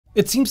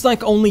It seems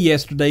like only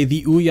yesterday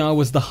the Ouya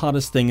was the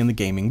hottest thing in the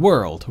gaming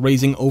world,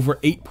 raising over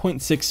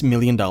 $8.6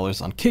 million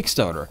on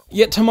Kickstarter.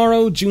 Yet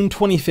tomorrow, June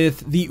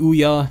 25th, the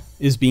Ouya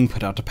is being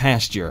put out to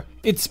pasture.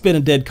 It's been a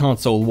dead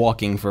console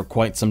walking for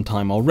quite some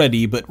time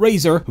already, but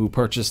Razer, who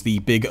purchased the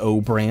Big O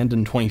brand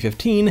in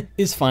 2015,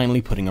 is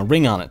finally putting a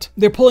ring on it.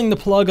 They're pulling the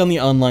plug on the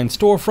online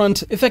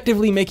storefront,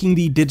 effectively making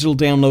the digital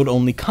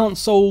download-only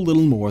console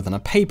little more than a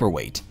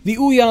paperweight. The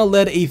Ouya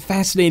led a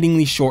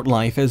fascinatingly short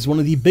life as one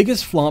of the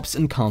biggest flops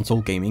in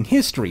console gaming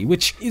history,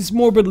 which is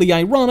morbidly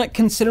ironic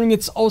considering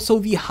it's also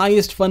the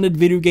highest funded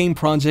video game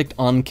project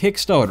on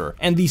Kickstarter,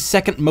 and the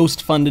second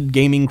most funded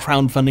gaming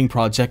crowdfunding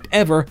project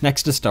ever,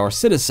 next to Star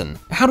Citizen.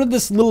 How did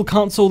this little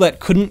console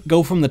that couldn't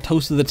go from the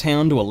toast of the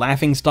town to a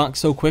laughingstock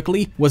so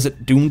quickly? Was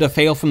it doomed to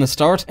fail from the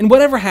start? And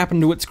whatever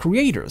happened to its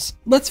creators?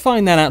 Let's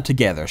find that out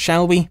together,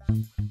 shall we?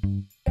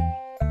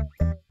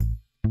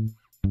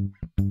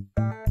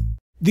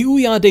 The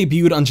Ouya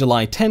debuted on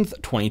July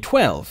 10th,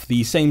 2012,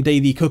 the same day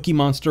the Cookie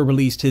Monster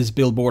released his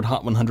Billboard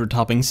Hot 100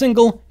 topping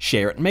single,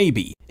 Share It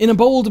Maybe. In a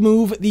bold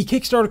move, the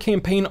Kickstarter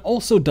campaign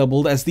also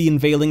doubled as the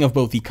unveiling of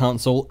both the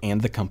console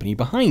and the company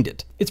behind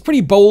it. It's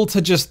pretty bold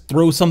to just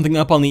throw something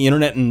up on the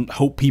internet and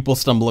hope people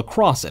stumble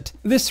across it.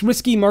 This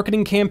risky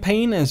marketing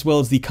campaign, as well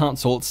as the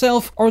console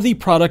itself, are the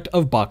product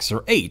of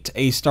Boxer 8,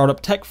 a startup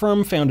tech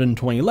firm founded in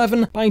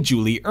 2011 by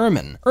Julie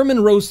Ehrman.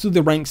 Ehrman rose through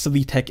the ranks of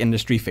the tech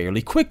industry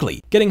fairly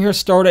quickly, getting her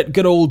start at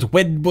good old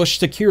Wedbush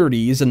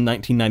Securities in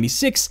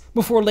 1996,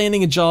 before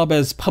landing a job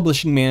as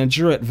publishing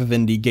manager at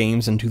Vivendi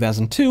Games in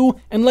 2002,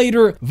 and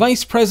later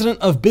Vice President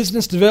of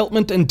Business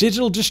Development and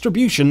Digital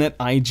Distribution at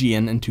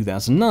IGN in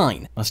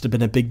 2009. Must have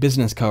been a big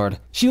business card.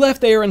 She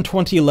left there in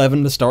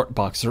 2011 to start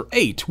Boxer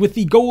 8, with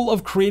the goal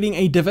of creating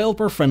a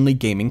developer-friendly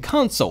gaming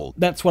console.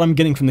 That's what I'm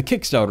getting from the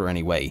Kickstarter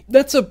anyway.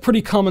 That's a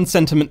pretty common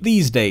sentiment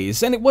these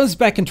days, and it was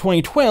back in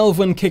 2012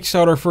 when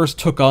Kickstarter first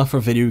took off for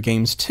video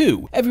games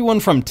too. Everyone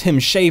from Tim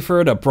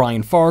Schafer to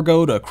Brian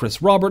Fargo to Chris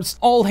Roberts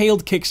all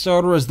hailed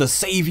Kickstarter as the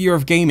savior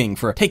of gaming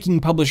for taking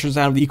publishers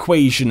out of the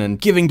equation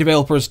and giving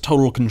developers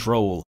total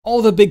control.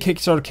 All the big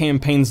Kickstarter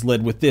campaigns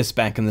led with this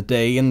back in the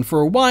day, and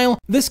for a while,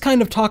 this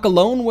kind of talk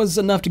alone was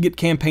enough to get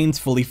campaigns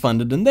fully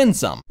funded and then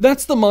some.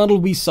 That's the model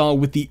we saw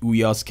with the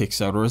Ouya's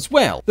Kickstarter as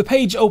well. The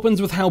page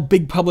opens with how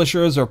big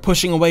publishers are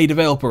pushing away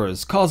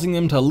developers, causing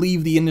them to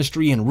leave the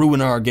industry and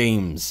ruin our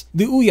games.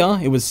 The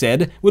Ouya, it was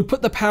said, would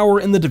put the power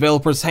in the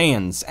developers'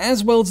 hands,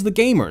 as well as the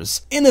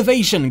gamers.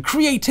 Innovation,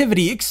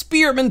 creativity,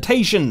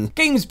 experimentation,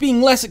 games being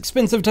less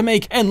expensive to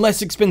make and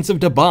less expensive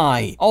to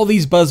buy. All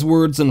these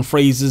buzzwords and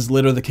phrases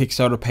litter the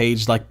Kickstarter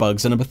page like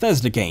bugs in a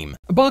Bethesda game.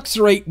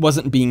 Boxer 8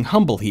 wasn't being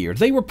humble here.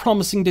 They were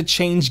promising to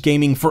change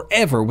gaming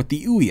forever with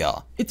the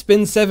Ouya. It's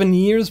been 7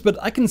 years,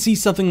 but I can see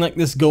something like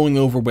this going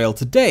over well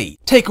today.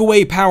 Take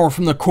away power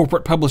from the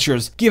corporate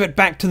publishers, give it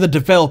back to the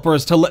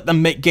developers to let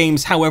them make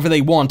games however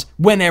they want,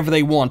 whenever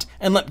they want,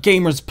 and let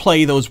gamers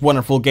play those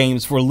wonderful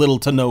games for little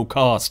to no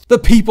cost. The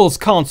people's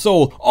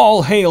console,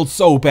 all hail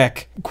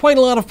Sobek. Quite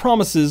a lot of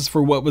promises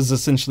for what was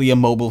essentially a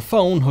mobile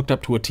phone hooked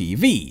up to a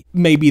TV.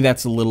 Maybe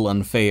that's a little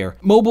unfair.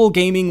 Mobile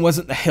gaming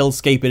wasn't the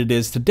hellscape it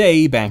is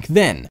today back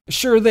then.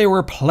 Sure, there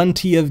were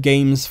plenty of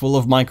games full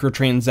of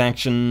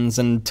microtransactions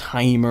and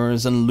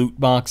timers and loot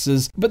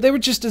boxes, but there were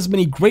just as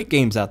many great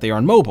games out there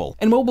on mobile,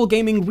 and mobile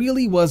gaming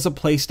really was a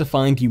place to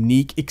find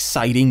unique,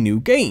 exciting new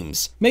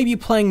games. Maybe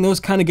playing those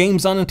kind of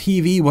games on a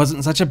TV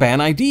wasn't such a bad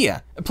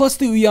idea. Plus,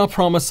 the Ouya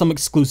promised some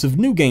exclusive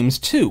new games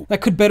too,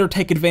 that could better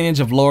take advantage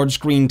of large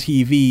screen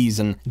TVs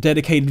and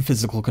dedicated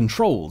physical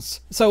controls.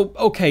 So,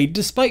 okay,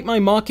 despite my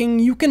mocking,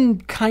 you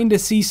can kinda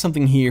see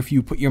something here if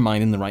you put your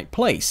mind in the right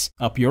place.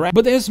 Up your ass.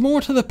 But there's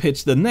more to the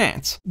pitch than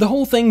that. The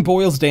whole thing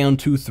boils down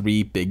to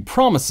 3 big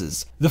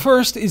promises. The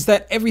first is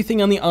that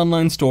everything on the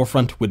online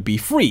storefront would be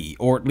free,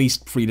 or at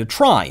least free to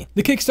try.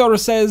 The Kickstarter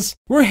says,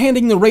 "We're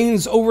handing the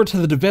reins over to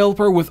the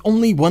developer with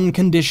only one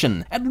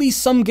condition. At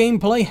least some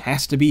gameplay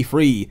has to be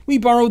free. We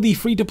borrowed the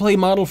free-to-play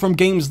model from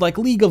games like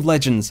League of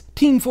Legends,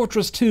 Team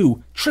Fortress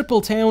 2,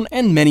 Triple Town,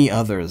 and many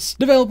others.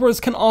 Developers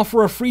can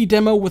offer a free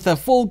demo with a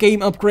full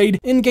game upgrade,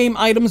 in-game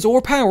items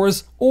or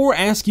powers, or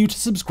ask you to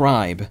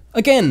subscribe."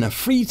 Again,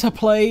 free to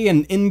play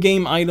and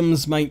in-game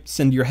items might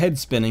send your head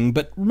spinning,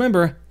 but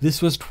remember,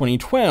 this was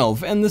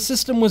 2012, and the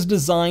system was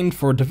designed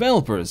for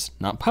developers,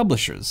 not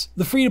publishers.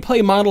 The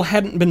free-to-play model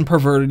hadn't been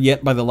perverted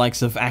yet by the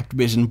likes of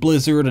Activision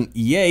Blizzard and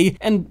EA,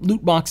 and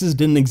loot boxes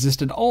didn't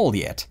exist at all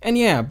yet. And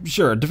yeah,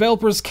 sure,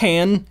 developers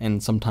can,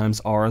 and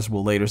sometimes ours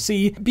will later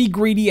see, be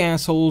greedy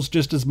assholes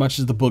just as much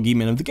as the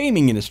boogeymen of the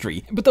gaming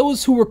industry, but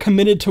those who were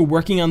committed to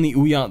working on the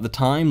Ouya at the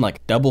time,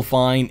 like Double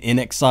Fine,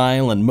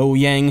 inXile, and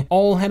Mojang,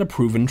 all had a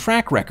proven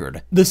track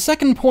record. The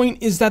second point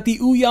is that the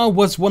Ouya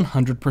was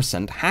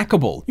 100%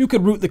 hackable. You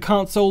could root the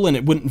console and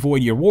it wouldn't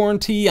void your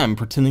warranty. I'm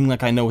pretending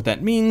like I know what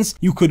that means.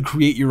 You could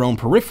create your own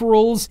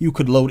peripherals, you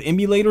could load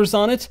emulators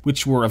on it,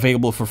 which were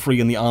available for free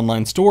in the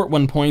online store at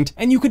one point,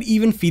 and you could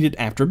even feed it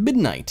after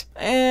midnight.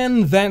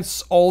 And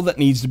that's all that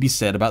needs to be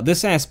said about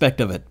this aspect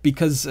of it,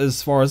 because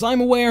as far as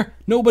I'm aware,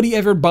 nobody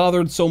ever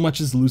bothered so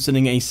much as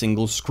loosening a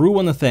single screw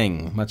on the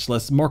thing, much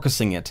less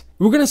marcusing it.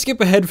 We're gonna skip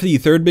ahead for the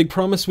third big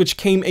promise, which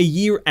came a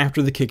year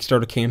after the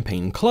Kickstarter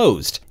campaign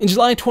closed. In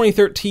July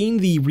 2013,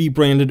 the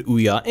rebranded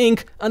Ouya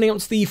Inc.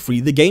 announced the Free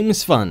the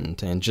Games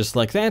Fund, and just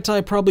like that, I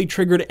probably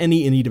triggered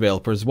any indie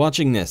developers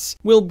watching this.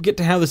 We'll get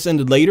to how this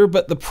ended later,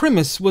 but the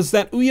premise was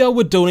that Ouya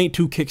would donate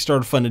to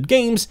Kickstarter-funded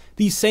games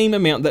the same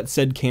amount that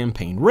said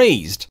campaign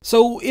raised.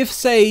 So if,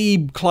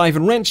 say, Clive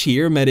and Wrench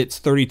here met its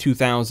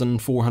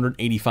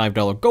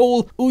 $32,485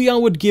 goal,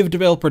 Ouya would give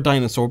developer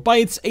Dinosaur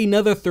Bites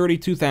another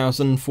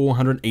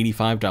 $32,485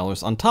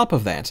 on top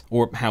of that,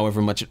 or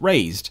however much it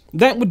raised.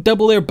 That would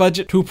double their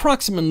budget to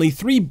approximately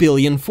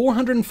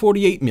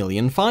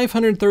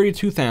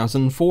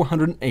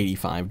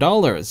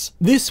 $3,448,532,485.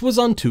 This was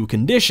on two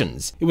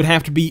conditions. It would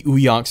have to be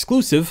Ouya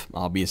exclusive,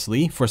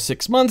 obviously, for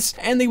 6 months,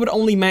 and they would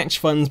only match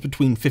funds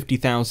between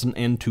 $50,000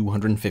 and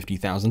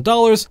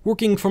 $250,000,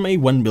 working from a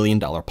 $1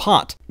 million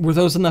pot. Were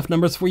those enough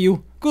numbers for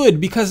you?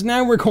 Good, because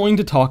now we're going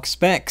to talk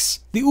specs.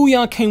 The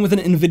Ouya came with an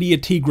NVIDIA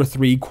Tegra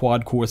 3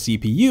 quad-core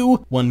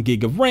CPU, 1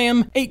 gig of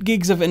RAM, 8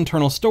 gigs of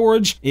internal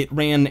storage, it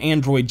ran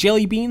Android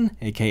Jelly Bean,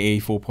 aka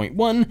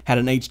 4.1, had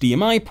an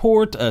HDMI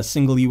port, a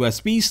single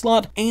USB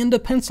slot, and a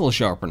pencil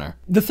sharpener.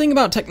 The thing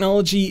about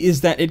technology is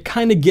that it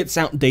kinda gets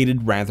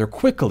outdated rather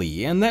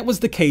quickly, and that was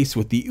the case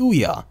with the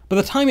Ouya. By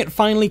the time it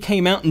finally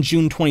came out in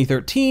June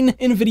 2013,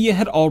 NVIDIA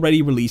had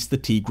already released the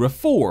Tegra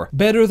 4,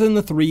 better than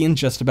the 3 in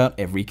just about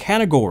every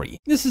category.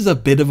 This is a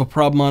bit of a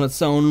problem on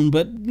its own,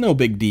 but no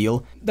big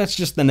deal. That's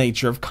just the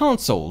nature of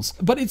consoles.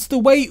 But it's the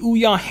way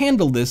Ouya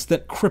handled this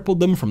that crippled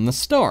them from the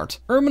start.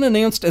 Urban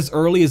announced as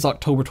early as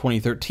October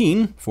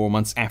 2013, 4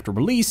 months after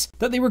release,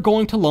 that they were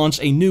going to launch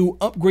a new,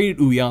 upgraded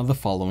Ouya the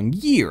following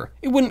year.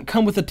 It wouldn't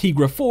come with a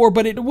Tegra 4,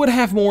 but it would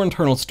have more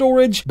internal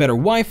storage, better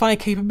Wi-Fi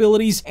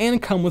capabilities,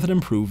 and come with an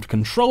improved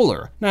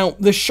controller. Now,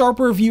 the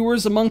sharper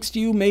viewers amongst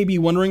you may be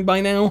wondering by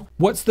now,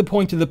 what's the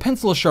point of the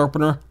pencil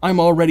sharpener? I'm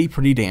already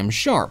pretty damn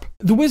sharp.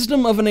 The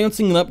wisdom of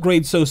announcing an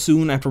upgrade so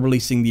soon after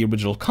releasing the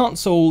original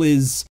console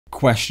is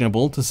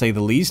questionable, to say the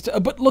least,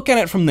 but look at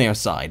it from their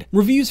side.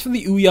 Reviews for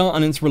the Ouya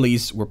on its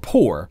release were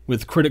poor,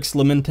 with critics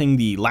lamenting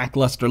the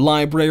lackluster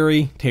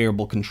library,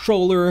 terrible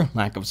controller,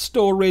 lack of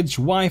storage,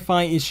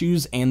 Wi-Fi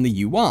issues, and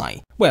the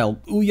UI.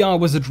 Well, Ouya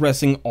was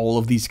addressing all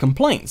of these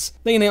complaints.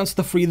 They announced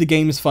the Free the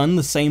Games Fund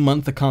the same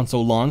month the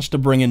console launched to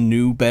bring in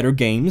new, better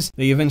games.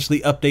 They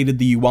eventually updated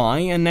the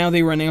UI, and now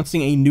they were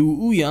announcing a new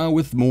Ouya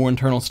with more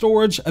internal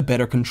storage, a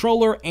better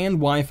controller, and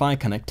Wi-Fi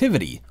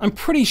connectivity. I'm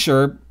pretty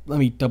sure, let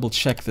me double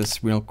check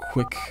this real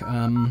quick.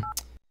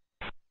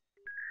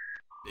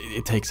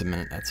 It takes a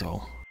minute, that's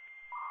all.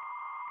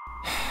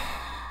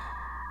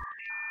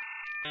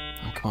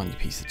 Oh, come on, you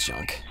piece of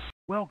junk.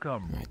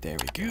 Welcome. Right, there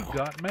we go. You've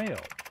got mail.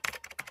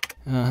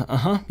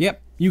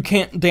 Yep. You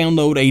can't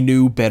download a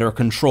new, better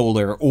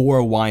controller, or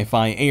a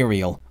Wi-Fi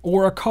aerial,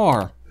 or a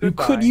car. You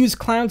could use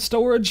cloud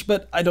storage,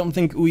 but I don't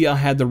think Ouya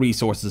had the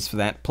resources for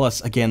that. Plus,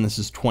 again, this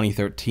is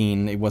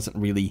 2013, it wasn't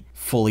really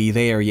fully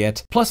there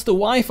yet. Plus the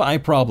Wi-Fi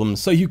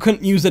problems, so you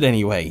couldn't use it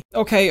anyway.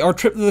 Okay, our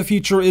trip to the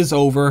future is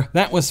over.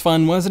 That was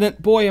fun, wasn't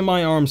it? Boy, are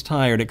my arms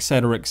tired,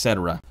 etc,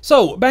 etc.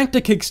 So, back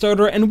to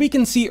Kickstarter, and we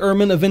can see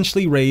Urban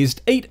eventually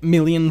raised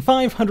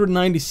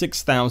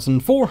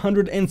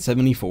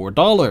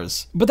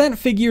 $8,596,474. But that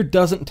figure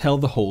doesn't tell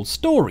the whole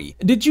story.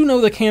 Did you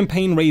know the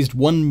campaign raised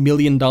 $1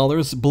 million,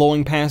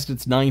 blowing past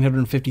its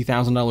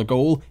 $950,000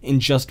 goal in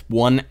just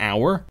 1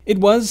 hour? It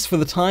was, for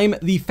the time,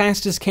 the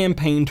fastest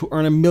campaign to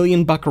earn $1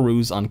 million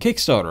buckaroos on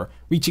Kickstarter,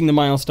 reaching the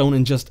milestone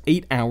in just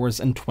 8 hours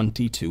and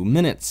 22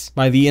 minutes.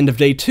 By the end of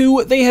day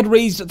 2, they had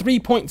raised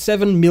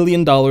 $3.7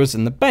 million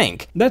in the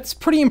bank. That's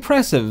pretty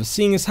impressive,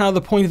 seeing as how the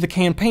point of the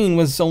campaign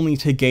was only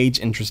to gauge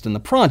interest in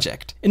the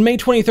project. In May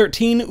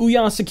 2013,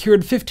 Ouya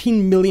secured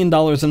 $15 million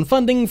in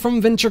funding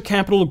from venture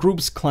capital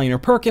groups Kleiner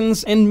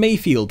Perkins and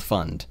Mayfield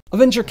Fund. A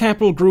venture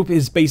capital group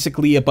is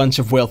basically a bunch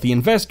of wealthy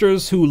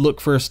investors who look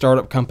for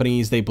startup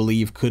companies they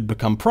believe could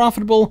become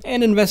profitable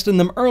and invest in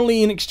them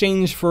early in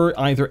exchange for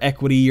either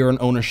equity or an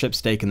ownership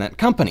stake in that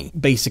company.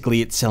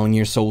 Basically, it's selling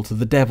your soul to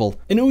the devil.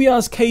 In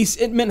Ouya's case,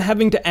 it meant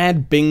having to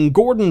add Bing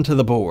Gordon to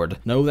the board.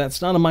 No,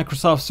 that's not a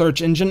Microsoft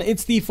search engine,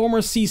 it's the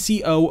former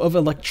CCO of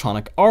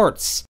Electronic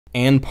Arts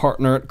and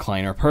partner at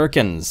Kleiner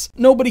Perkins.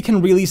 Nobody can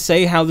really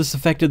say how this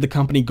affected the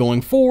company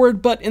going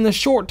forward, but in the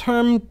short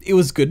term, it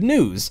was good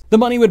news. The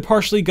money would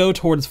partially go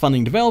towards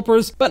funding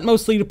developers, but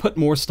mostly to put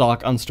more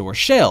stock on store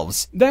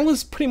shelves. That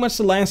was pretty much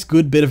the last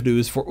good bit of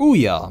news for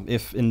Ouya,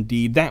 if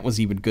indeed that was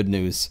even good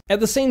news.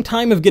 At the same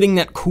time of getting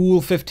that cool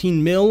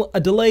 15 mil, a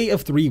delay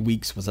of 3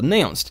 weeks was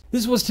announced.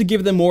 This was to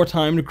give them more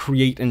time to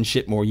create and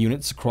ship more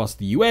units across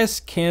the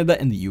US,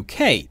 Canada, and the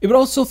UK. It would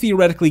also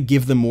theoretically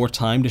give them more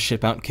time to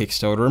ship out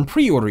Kickstarter and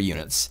pre-order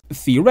units.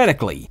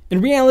 Theoretically. In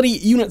reality,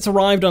 units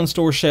arrived on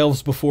store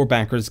shelves before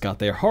backers got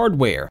their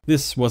hardware.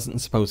 This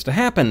wasn't supposed to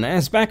happen,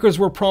 as backers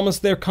were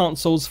promised their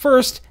consoles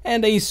first,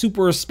 and a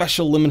super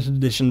special limited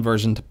edition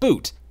version to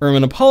boot.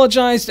 Urban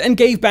apologized and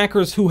gave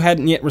backers who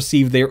hadn't yet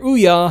received their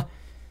Ouya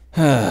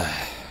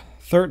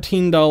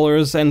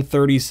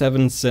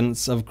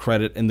 $13.37 of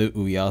credit in the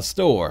Ouya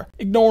store.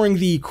 Ignoring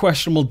the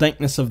questionable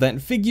dankness of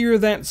that figure,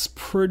 that's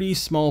pretty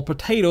small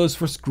potatoes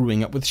for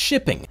screwing up with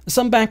shipping.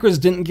 Some backers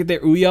didn't get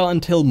their Ouya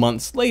until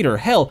months later.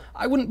 Hell,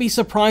 I wouldn't be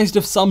surprised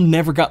if some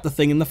never got the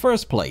thing in the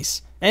first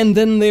place. And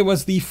then there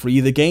was the Free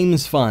the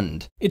Games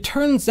Fund. It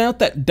turns out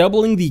that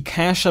doubling the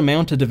cash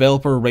amount a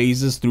developer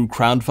raises through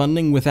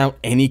crowdfunding without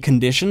any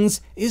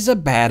conditions is a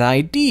bad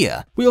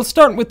idea. We'll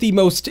start with the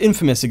most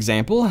infamous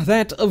example,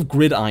 that of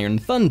Gridiron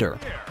Thunder.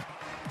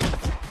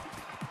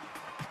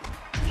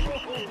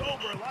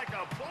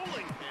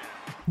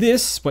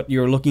 This, what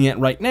you're looking at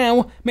right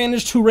now,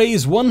 managed to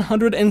raise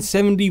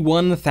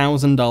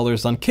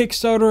 $171,000 on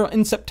Kickstarter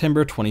in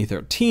September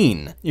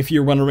 2013. If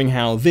you're wondering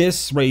how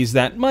this raised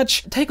that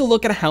much, take a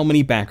look at how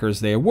many backers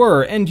there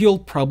were, and you'll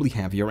probably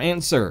have your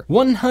answer.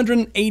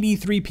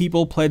 183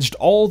 people pledged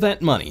all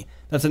that money.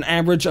 That's an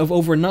average of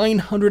over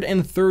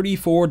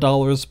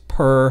 $934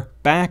 per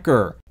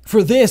backer.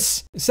 For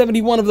this,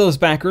 71 of those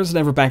backers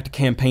never backed a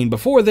campaign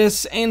before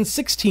this, and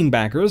 16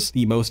 backers,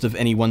 the most of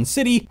any one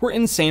city, were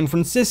in San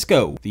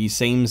Francisco, the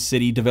same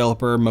city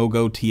developer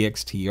Mogo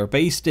TXT are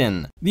based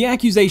in. The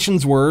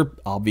accusations were,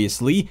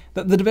 obviously,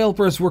 that the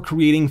developers were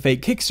creating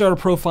fake Kickstarter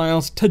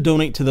profiles to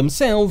donate to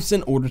themselves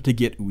in order to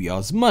get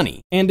Ouya's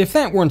money. And if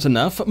that weren't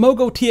enough,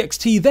 Mogo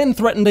TXT then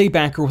threatened a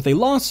backer with a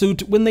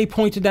lawsuit when they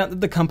pointed out that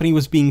the company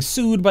was being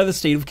sued by the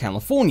state of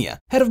California.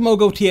 Head of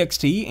Mogo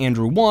TXT,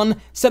 Andrew Wan,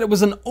 said it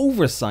was an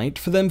oversight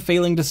for them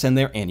failing to send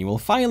their annual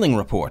filing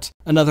report.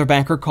 Another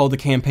backer called the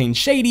campaign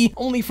shady,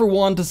 only for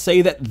Wan to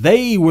say that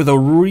they were the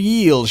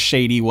real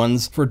shady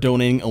ones for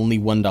donating only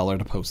 $1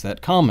 to post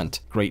that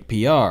comment. Great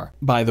PR.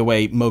 By the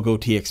way, Mogo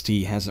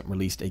TXT hasn't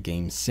released a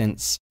game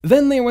since.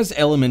 Then there was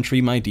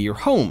Elementary My Dear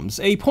Homes,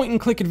 a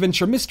point-and-click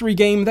adventure mystery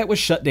game that was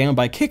shut down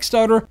by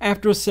Kickstarter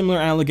after similar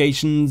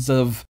allegations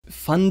of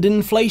fund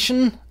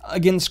inflation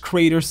against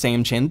creator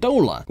Sam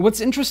Chandola.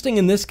 What's interesting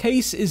in this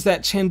case is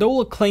that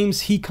Chandola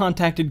claims he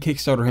contacted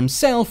Kickstarter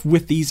himself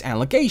with these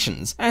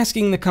allegations,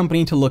 asking the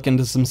company to look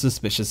into some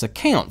suspicious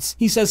accounts.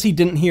 He says he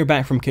didn't hear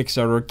back from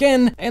Kickstarter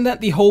again, and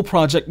that the whole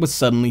project was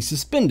suddenly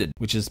suspended,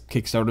 which is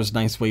Kickstarter's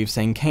nice way of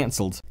saying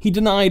cancelled. He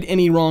denied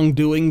any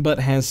wrongdoing, but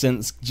has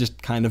since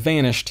just kind of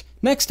vanished.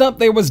 Next up,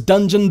 there was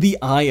Dungeon the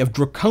Eye of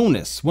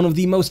Draconis, one of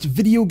the most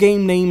video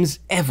game names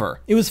ever.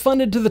 It was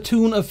funded to the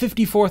tune of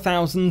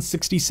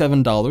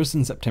 $54,067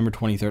 in September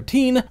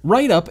 2013,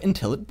 right up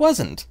until it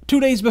wasn't.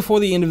 2 days before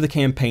the end of the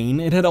campaign,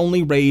 it had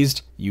only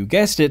raised, you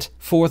guessed it,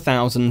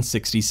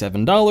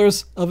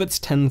 $4,067 of its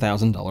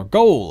 $10,000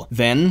 goal.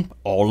 Then,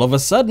 all of a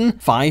sudden,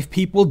 5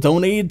 people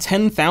donated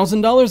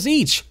 $10,000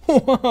 each.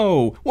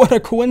 Whoa, what a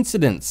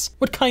coincidence.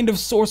 What kind of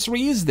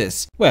sorcery is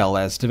this? Well,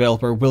 as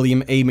developer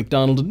William A.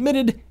 McDonald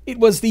admitted, it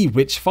was the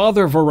rich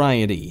father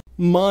variety.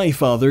 My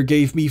father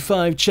gave me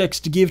 5 checks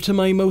to give to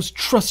my most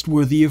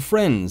trustworthy of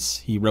friends,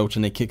 he wrote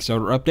in a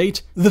Kickstarter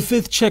update. The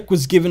 5th check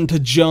was given to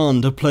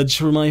John to pledge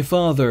for my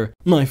father.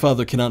 My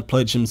father cannot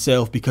pledge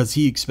himself because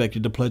he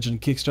expected to pledge on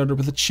Kickstarter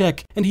with a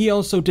check, and he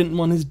also didn't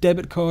want his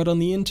debit card on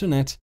the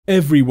internet.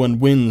 Everyone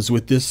wins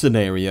with this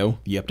scenario,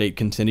 the update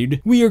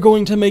continued. We are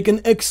going to make an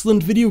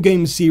excellent video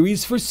game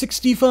series for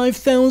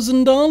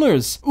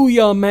 $65,000.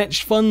 Ouya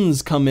matched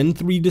funds come in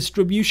 3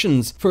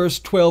 distributions.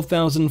 First,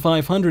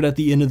 $12,500 at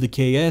the end of the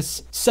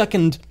KS.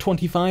 Second,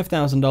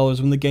 $25,000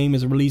 when the game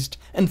is released.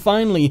 And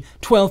finally,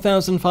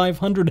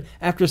 $12,500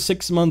 after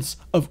 6 months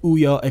of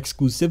Ouya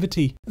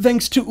exclusivity.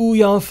 Thanks to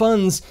Ouya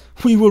funds,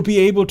 we will be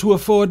able to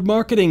afford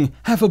marketing,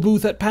 have a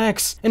booth at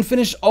PAX, and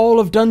finish all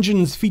of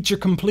Dungeons feature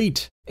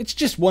complete. It's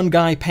just one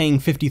guy paying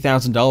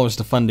 $50,000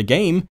 to fund a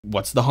game.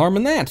 What's the harm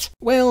in that?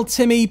 Well,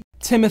 Timothy,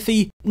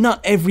 not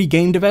every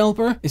game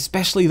developer,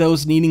 especially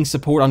those needing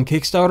support on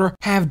Kickstarter,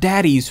 have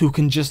daddies who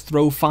can just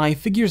throw 5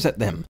 figures at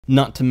them.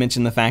 Not to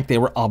mention the fact they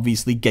were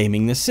obviously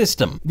gaming the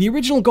system. The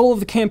original goal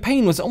of the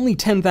campaign was only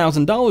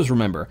 $10,000,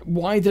 remember?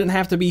 Why did it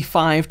have to be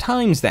 5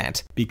 times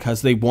that?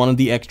 Because they wanted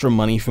the extra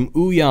money from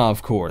Ouya,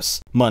 of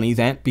course. Money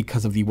that,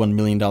 because of the $1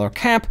 million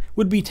cap,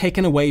 would be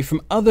taken away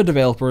from other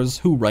developers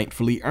who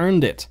rightfully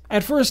earned it.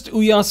 At first,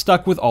 Ouya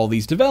stuck with all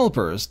these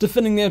developers,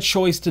 defending their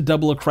choice to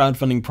double a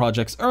crowdfunding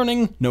project's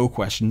earning, no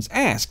questions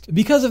asked.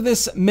 Because of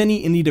this,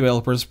 many indie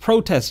developers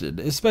protested,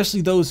 especially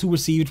those who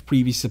received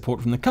previous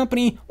support from the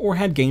company or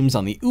had games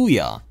on the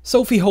Ouya.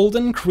 Sophie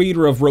Holden,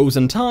 creator of Rose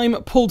in Time,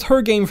 pulled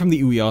her game from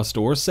the Ouya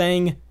store,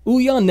 saying,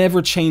 Ouya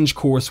never change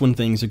course when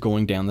things are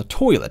going down the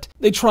toilet.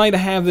 They try to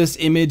have this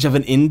image of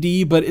an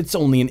indie, but it's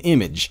only an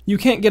image. You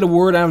can't get a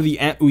word out of the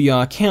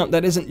 @Ouya account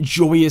that isn't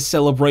joyous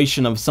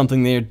celebration of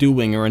something they're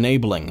doing or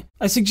enabling.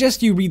 I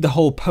suggest you read the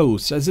whole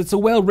post, as it's a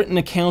well-written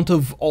account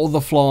of all the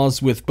flaws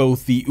with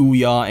both the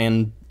Ouya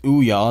and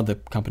Ouya, the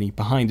company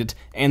behind it,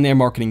 and their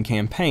marketing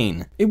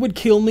campaign. It would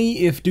kill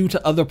me if, due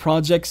to other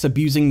projects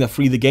abusing the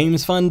Free the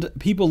Games Fund,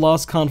 people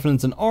lost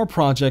confidence in our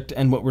project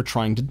and what we're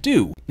trying to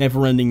do.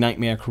 Neverending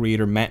Nightmare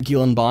creator Matt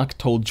Gillenbach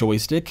told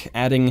Joystick,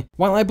 adding,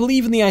 "While I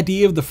believe in the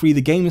idea of the Free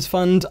the Games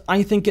Fund,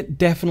 I think it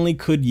definitely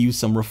could use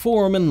some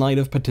reform in light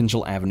of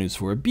potential avenues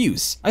for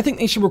abuse. I think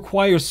they should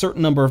require a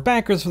certain number of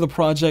backers for the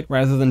project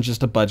rather than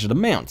just a budget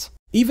amount."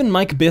 Even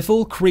Mike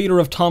Bithell, creator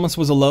of Thomas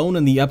Was Alone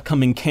and the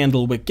upcoming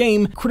Candlewick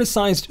game,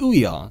 criticized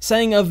Ouya,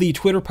 saying of the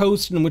Twitter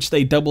post in which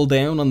they double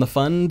down on the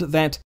fund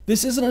that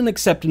this isn't an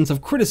acceptance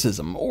of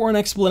criticism or an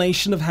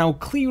explanation of how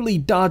clearly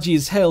dodgy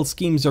as hell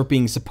schemes are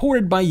being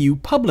supported by you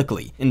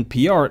publicly. In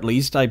PR at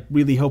least, I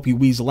really hope you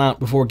weasel out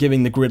before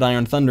giving the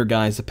Gridiron Thunder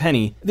guys a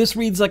penny. This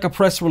reads like a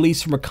press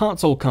release from a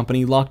console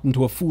company locked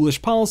into a foolish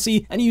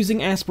policy and using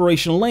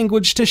aspirational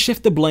language to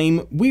shift the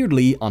blame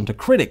weirdly onto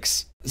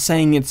critics.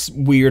 Saying it's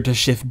weird to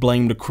shift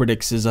blame to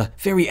critics is a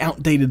very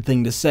outdated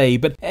thing to say,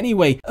 but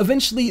anyway,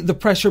 eventually the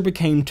pressure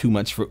became too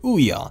much for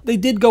Ouya. They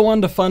did go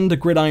on to fund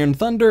Gridiron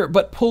Thunder,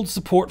 but pulled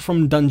support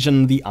from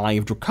Dungeon The Eye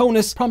of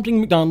Draconis, prompting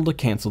McDonald to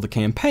cancel the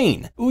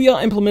campaign.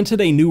 Ouya implemented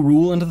a new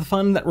rule into the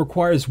fund that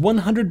requires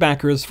 100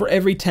 backers for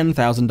every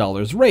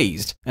 $10,000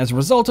 raised. As a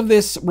result of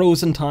this,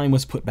 Rose in Time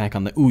was put back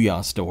on the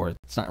Ouya store.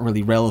 It's not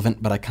really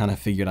relevant, but I kinda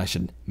figured I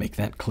should make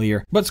that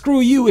clear. But screw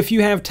you if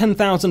you have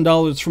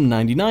 $10,000 from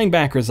 99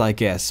 backers, I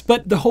guess.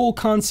 But the whole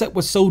concept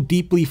was so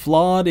deeply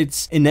flawed,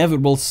 it's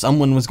inevitable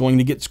someone was going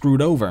to get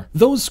screwed over.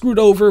 Those screwed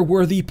over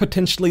were the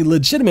potentially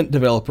legitimate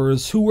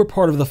developers who were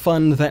part of the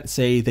fund that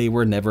say they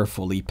were never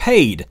fully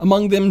paid.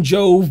 Among them,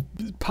 Joe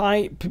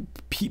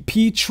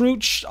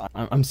Pietruch,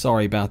 I'm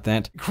sorry about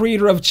that,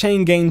 creator of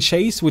Chain Gang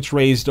Chase, which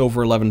raised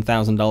over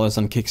 $11,000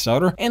 on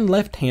Kickstarter, and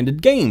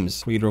Left-Handed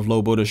Games, creator of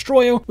Lobo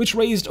Destroyo, which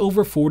raised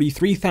over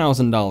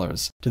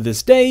 $43,000. To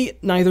this day,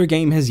 neither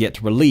game has yet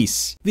to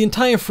release. The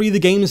entire Free the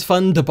Games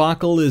Fund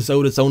debacle is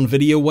owed its own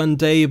video one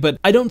day, but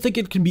I don't think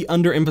it can be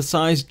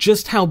underemphasized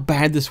just how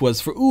bad this was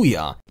for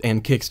Ouya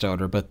and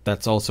Kickstarter, but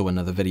that's also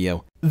another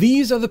video.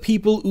 These are the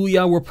people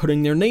Ouya were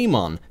putting their name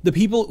on, the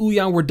people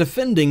Ouya were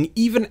defending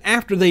even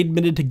after they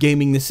admitted to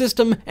gaming the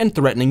system and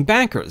threatening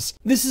backers.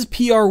 This is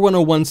PR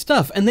 101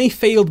 stuff, and they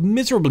failed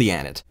miserably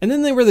at it. And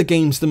then there were the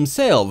games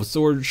themselves,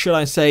 or should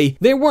I say,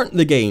 there weren't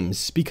the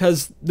games,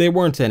 because there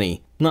weren't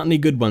any. Not any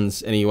good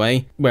ones,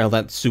 anyway. Well,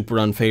 that's super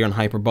unfair and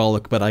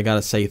hyperbolic, but I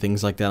gotta say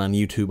things like that on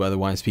YouTube,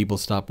 otherwise people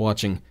stop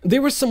watching.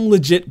 There were some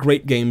legit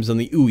great games on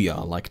the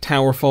Ouya, like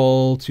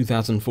Towerfall,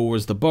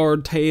 2004's The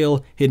Bard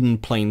Tale, Hidden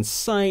Plain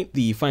Sight,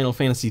 the Final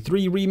Fantasy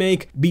III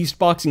remake, Beast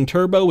Boxing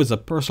Turbo is a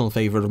personal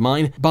favorite of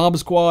mine, Bob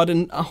Squad,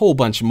 and a whole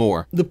bunch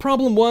more. The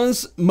problem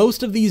was,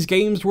 most of these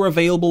games were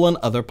available on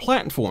other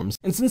platforms,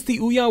 and since the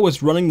Ouya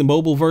was running the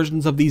mobile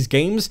versions of these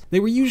games,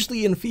 they were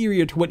usually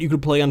inferior to what you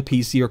could play on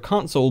PC or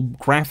console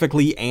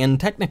graphically and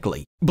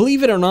technically.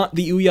 Believe it or not,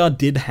 the Ouya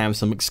did have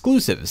some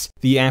exclusives.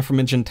 The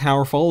aforementioned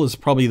Towerfall is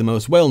probably the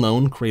most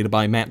well-known, created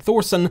by Matt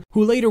Thorson,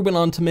 who later went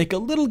on to make a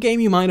little game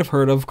you might have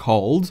heard of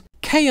called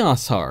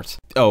Chaos Heart.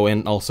 Oh,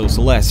 and also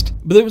Celeste.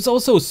 But there was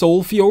also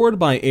Soul Fjord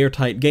by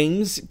Airtight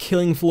Games,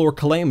 Killing Floor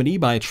Calamity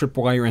by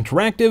Tripwire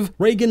Interactive,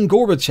 Reagan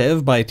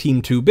Gorbachev by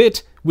Team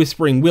 2-Bit,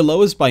 Whispering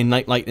Willows by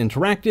Nightlight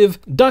Interactive,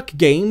 Duck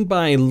Game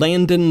by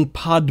Landon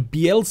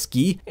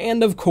Podbielski,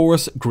 and of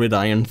course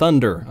Gridiron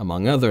Thunder,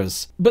 among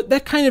others. But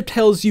that kind of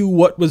tells you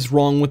what was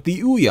wrong with the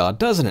Ouya,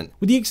 doesn't it?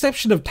 With the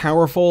exception of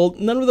Towerfall,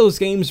 none of those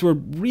games were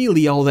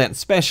really all that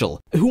special.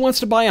 Who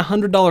wants to buy a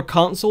 $100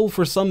 console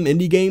for some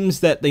indie games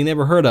that they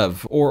never heard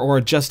of, or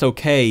are just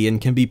okay and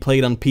can be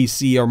played on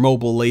PC or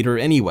mobile later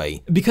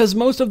anyway? Because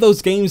most of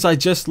those games I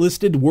just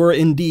listed were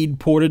indeed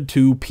ported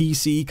to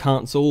PC,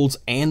 consoles,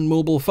 and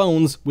mobile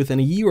phones within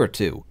a year or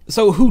two.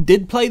 So who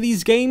did play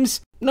these games?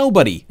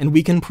 Nobody, and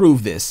we can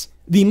prove this.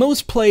 The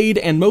most played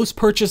and most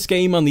purchased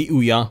game on the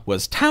Ouya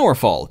was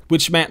Towerfall,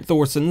 which Matt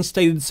Thorson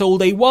stated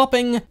sold a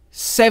whopping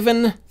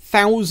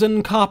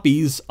 7,000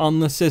 copies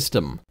on the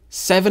system.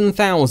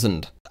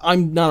 7,000.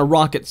 I'm not a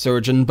rocket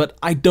surgeon, but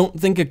I don't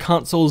think a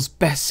console's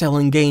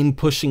best-selling game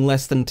pushing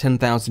less than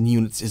 10,000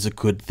 units is a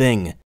good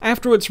thing.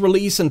 After its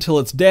release until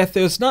its death,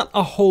 there's not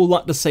a whole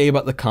lot to say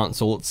about the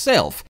console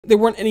itself. There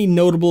weren't any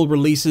notable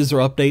releases or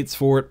updates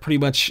for it pretty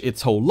much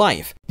its whole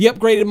life. The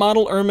upgraded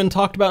model Ehrman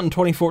talked about in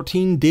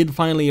 2014 did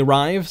finally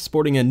arrive,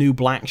 sporting a new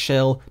black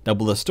shell,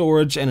 double the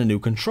storage, and a new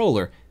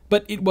controller.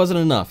 But it wasn't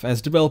enough,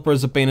 as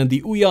developers abandoned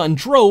the Ouya in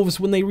droves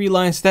when they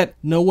realized that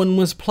no one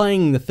was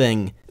playing the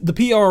thing. The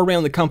PR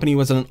around the company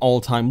was at an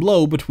all-time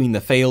low between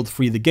the failed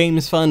Free the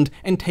Games Fund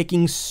and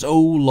taking so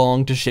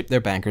long to ship their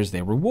backers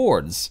their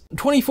rewards.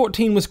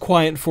 2014 was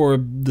quiet for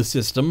the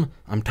system.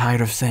 I'm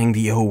tired of saying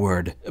the O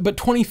word. But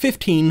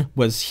 2015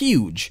 was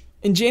huge.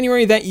 In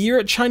January that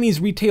year,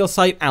 Chinese retail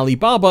site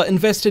Alibaba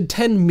invested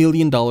 $10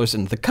 million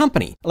into the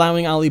company,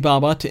 allowing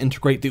Alibaba to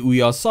integrate the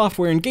Ouya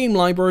software and game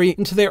library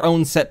into their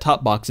own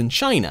set-top box in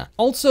China.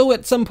 Also,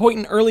 at some point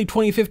in early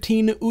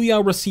 2015,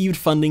 Ouya received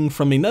funding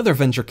from another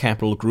venture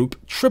capital group,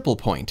 Triple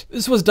Point.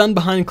 This was done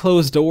behind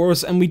closed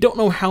doors, and we don't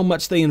know how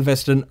much they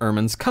invested in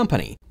Ehrman's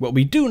company. What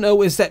we do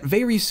know is that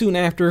very soon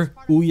after,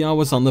 Ouya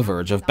was on the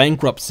verge of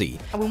bankruptcy.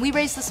 When we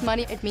raise this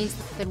money, it means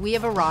that we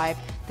have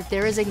arrived, that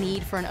there is a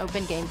need for an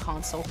open game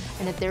console,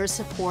 and that there is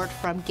support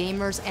from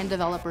gamers and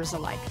developers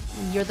alike.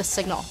 You're the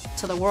signal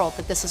to the world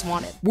that this is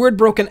wanted. Word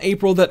broke in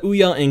April that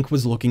Ouya Inc.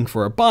 was looking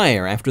for a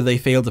buyer after they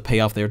failed to pay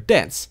off their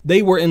debts.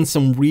 They were in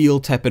some real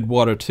tepid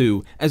water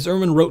too, as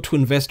Ehrman wrote to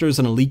investors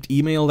in a leaked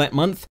email that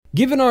month.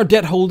 Given our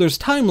debt holders'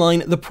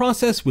 timeline, the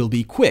process will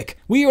be quick.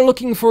 We are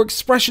looking for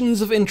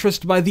expressions of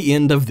interest by the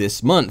end of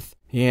this month.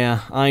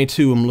 Yeah, I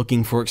too am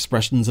looking for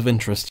expressions of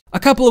interest. A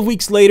couple of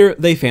weeks later,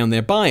 they found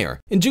their buyer.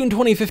 In June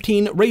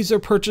 2015,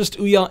 Razer purchased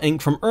Ouya Inc.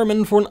 from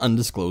Ehrman for an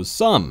undisclosed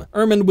sum.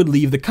 Ehrman would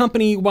leave the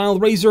company while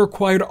Razer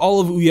acquired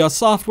all of Ouya's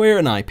software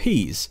and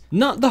IPs.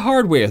 Not the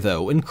hardware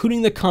though,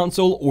 including the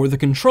console or the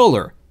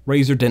controller.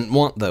 Razer didn't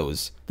want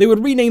those. They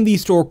would rename the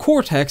store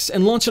Cortex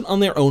and launch it on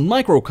their own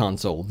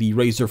microconsole, the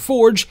Razer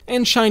Forge,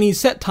 and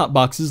Chinese set-top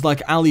boxes like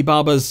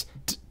Alibaba's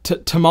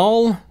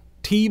Tmall,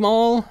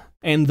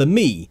 and the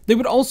Mi. They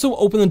would also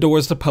open the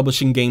doors to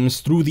publishing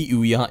games through the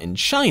Ouya in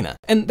China,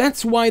 and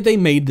that's why they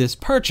made this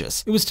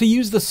purchase. It was to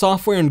use the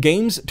software and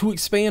games to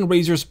expand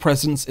Razer's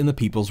presence in the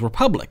People's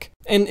Republic.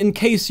 And in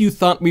case you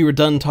thought we were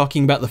done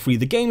talking about the Free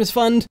the Games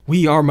Fund,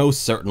 we are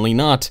most certainly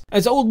not.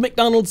 As old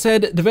McDonald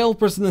said,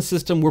 developers in the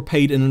system were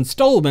paid in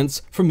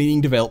installments for meeting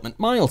development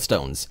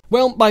milestones.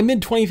 Well, by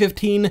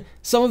mid-2015,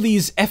 some of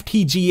these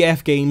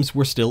FTGF games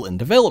were still in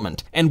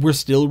development, and were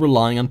still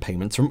relying on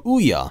payments from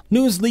Ouya.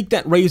 News leaked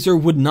that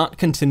Razer would not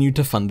continue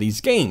to fund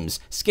these games,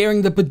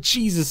 scaring the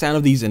bejesus out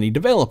of these indie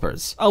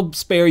developers. I'll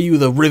spare you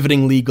the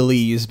riveting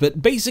legalese,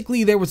 but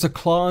basically there was a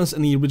clause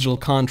in the original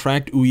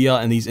contract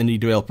Ouya and these indie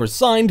developers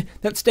signed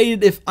that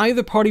stated if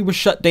either party was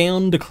shut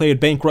down, declared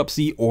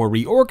bankruptcy, or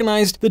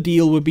reorganized, the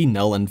deal would be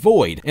null and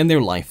void, and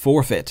their life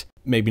forfeit.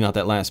 Maybe not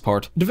that last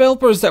part.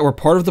 Developers that were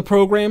part of the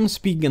program,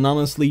 speaking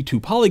anonymously to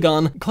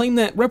Polygon, claim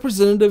that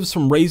representatives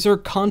from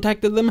Razer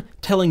contacted them,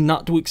 telling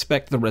not to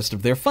expect the rest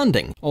of their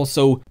funding,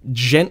 also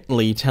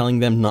gently telling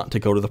them not to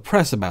go to the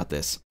press about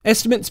this.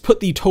 Estimates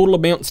put the total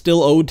amount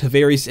still owed to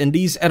various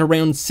indies at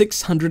around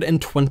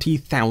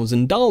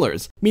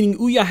 $620,000, meaning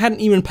Ouya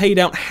hadn't even paid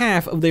out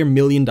half of their $1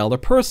 million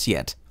purse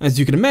yet. As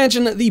you can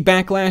imagine, the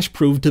backlash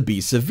proved to be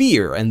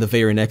severe, and the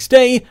very next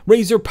day,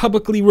 Razer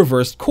publicly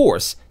reversed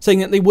course, saying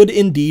that they would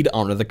indeed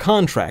honor the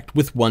contract,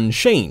 with one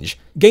change.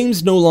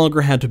 Games no longer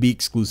had to be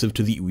exclusive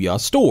to the Ouya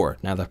store,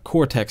 now the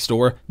Cortex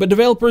store, but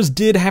developers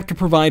did have to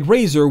provide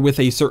Razer with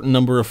a certain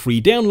number of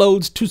free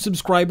downloads to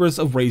subscribers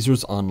of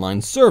Razer's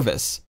online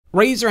service.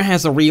 Razer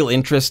has a real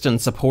interest in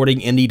supporting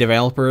indie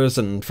developers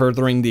and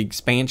furthering the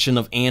expansion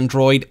of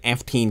Android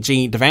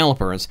FTG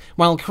developers,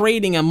 while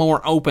creating a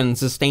more open,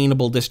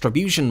 sustainable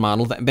distribution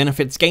model that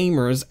benefits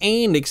gamers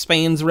and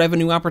expands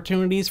revenue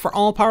opportunities for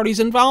all parties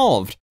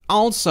involved.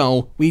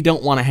 Also, we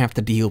don't want to have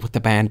to deal with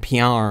the bad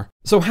PR.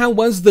 So how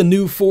was the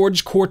new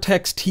Forge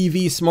Cortex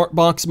TV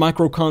Smartbox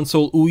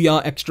microconsole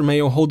Ouya Extra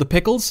Mayo hold the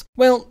pickles?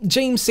 Well,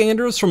 James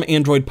Sanders from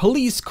Android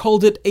Police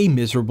called it a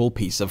miserable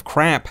piece of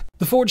crap.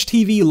 The Forge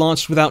TV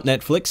launched without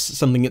Netflix,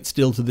 something it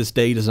still to this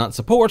day does not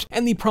support,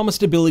 and the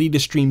promised ability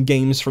to stream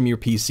games from your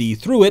PC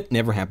through it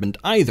never happened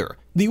either.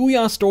 The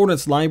Ouya store and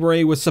its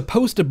library was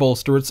supposed to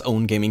bolster its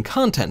own gaming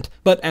content,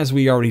 but as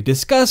we already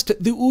discussed,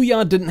 the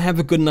Ouya didn't have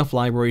a good enough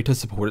library to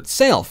support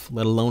itself,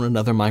 let alone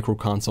another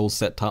microconsole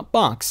set-top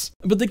box.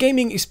 But the gaming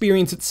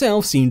experience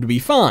itself seemed to be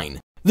fine.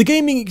 The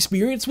gaming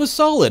experience was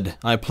solid.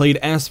 I played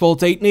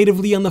Asphalt 8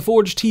 natively on the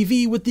Forge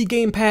TV with the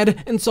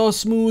gamepad and saw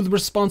smooth,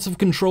 responsive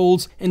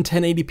controls and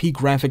 1080p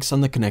graphics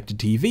on the connected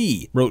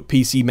TV, wrote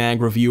PC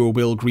Mag reviewer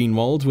Will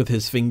Greenwald with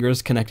his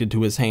fingers connected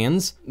to his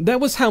hands.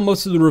 That was how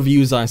most of the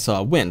reviews I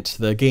saw went.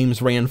 The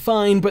games ran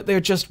fine, but there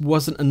just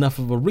wasn't enough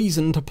of a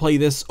reason to play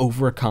this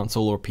over a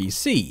console or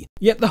PC.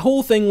 Yet the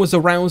whole thing was a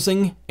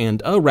rousing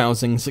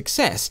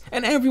success,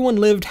 and everyone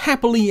lived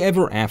happily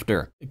ever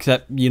after.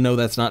 Except, you know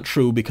that's not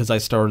true because I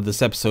started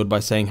this episode by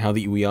saying how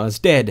the Ouya is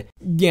dead.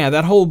 Yeah,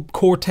 that whole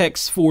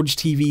Cortex Forge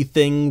TV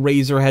thing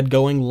Razer had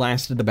going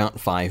lasted about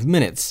 5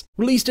 minutes.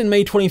 Released in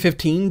May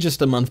 2015,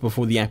 just a month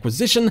before the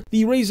acquisition,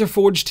 the Razer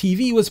Forge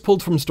TV was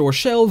pulled from store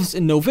shelves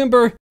in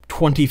November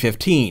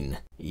 2015.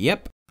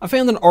 Yep. I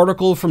found an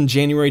article from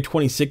January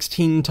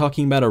 2016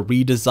 talking about a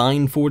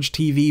redesigned Forge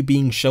TV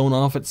being shown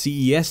off at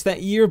CES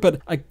that year,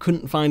 but I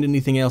couldn't find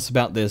anything else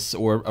about this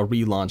or a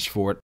relaunch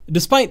for it.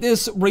 Despite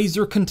this,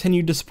 Razer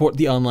continued to support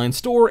the online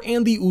store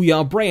and the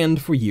Ouya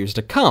brand for years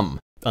to come,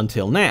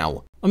 until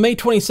now. On May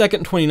 22nd,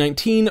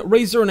 2019,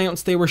 Razer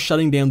announced they were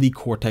shutting down the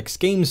Cortex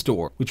game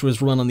store, which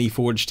was run on the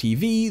Forge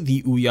TV,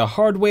 the Ouya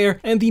hardware,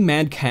 and the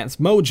Mad Catz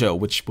Mojo,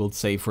 which we'll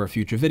save for a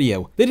future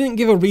video. They didn't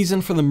give a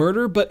reason for the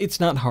murder, but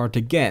it's not hard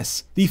to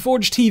guess. The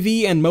Forge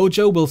TV and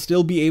Mojo will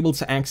still be able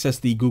to access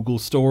the Google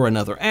Store and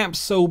other apps,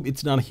 so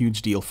it's not a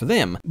huge deal for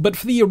them. But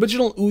for the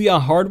original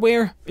Ouya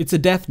hardware, it's a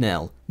death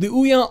knell. The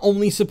Ouya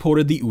only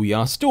supported the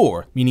Ouya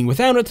store, meaning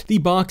without it, the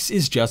box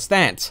is just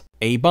that.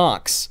 A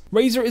box.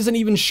 Razer isn't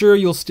even sure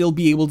you'll still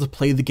be able to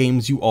play the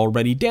games you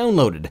already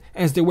downloaded.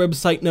 As their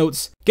website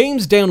notes,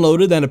 games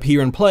downloaded that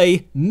appear in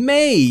play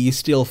may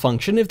still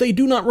function if they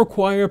do not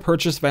require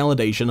purchase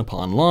validation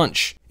upon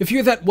launch. If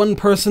you're that one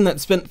person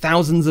that spent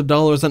thousands of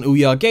dollars on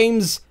Ouya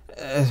games,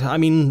 I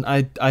mean,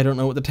 I don't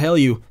know what to tell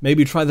you.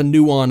 Maybe try the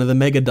Nuon or the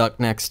Mega Duck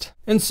next.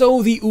 And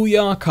so the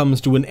Ouya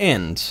comes to an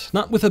end,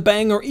 not with a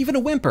bang or even a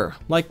whimper,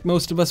 like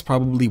most of us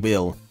probably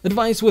will. A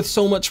device with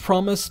so much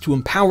promise to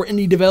empower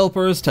indie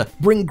developers, to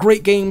bring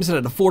great games at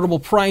an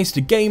affordable price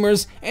to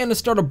gamers, and to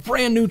start a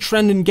brand new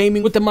trend in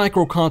gaming with the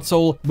micro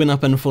console went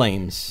up in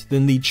flames.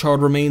 Then the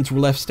charred remains were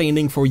left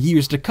standing for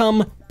years to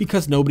come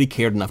because nobody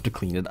cared enough to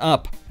clean it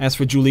up. As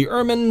for Julie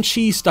Ehrman,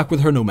 she stuck with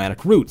her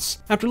nomadic roots.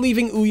 After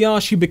leaving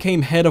Ouya, she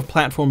became head of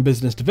platform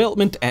business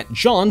development at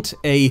Jaunt,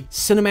 a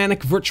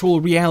cinematic virtual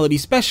reality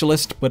specialist,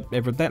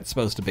 whatever that's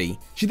supposed to be.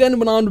 She then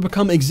went on to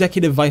become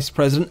executive vice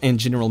president and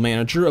general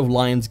manager of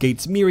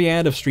Lionsgate's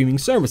myriad of streaming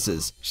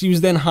services. She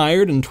was then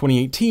hired in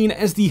 2018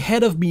 as the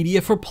head of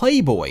media for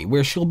Playboy,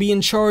 where she'll be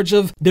in charge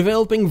of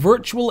developing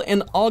virtual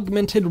and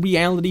augmented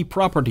reality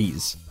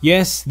properties.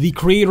 Yes, the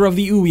creator of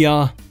the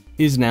Ouya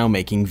is now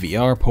making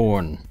VR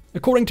porn.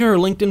 According to her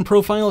LinkedIn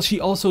profile, she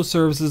also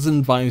serves as an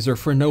advisor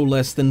for no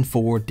less than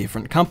 4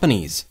 different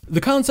companies.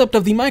 The concept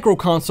of the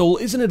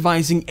microconsole isn't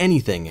advising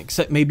anything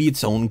except maybe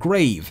its own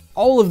grave.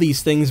 All of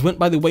these things went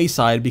by the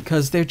wayside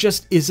because there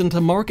just isn't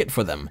a market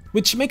for them,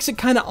 which makes it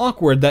kinda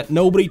awkward that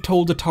nobody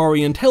told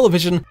Atari and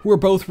Television, who are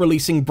both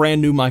releasing brand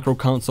new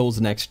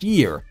microconsoles next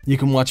year. You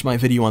can watch my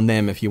video on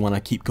them if you wanna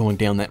keep going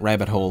down that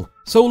rabbit hole.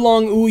 So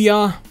long,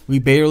 Ouya, we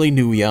barely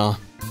knew ya.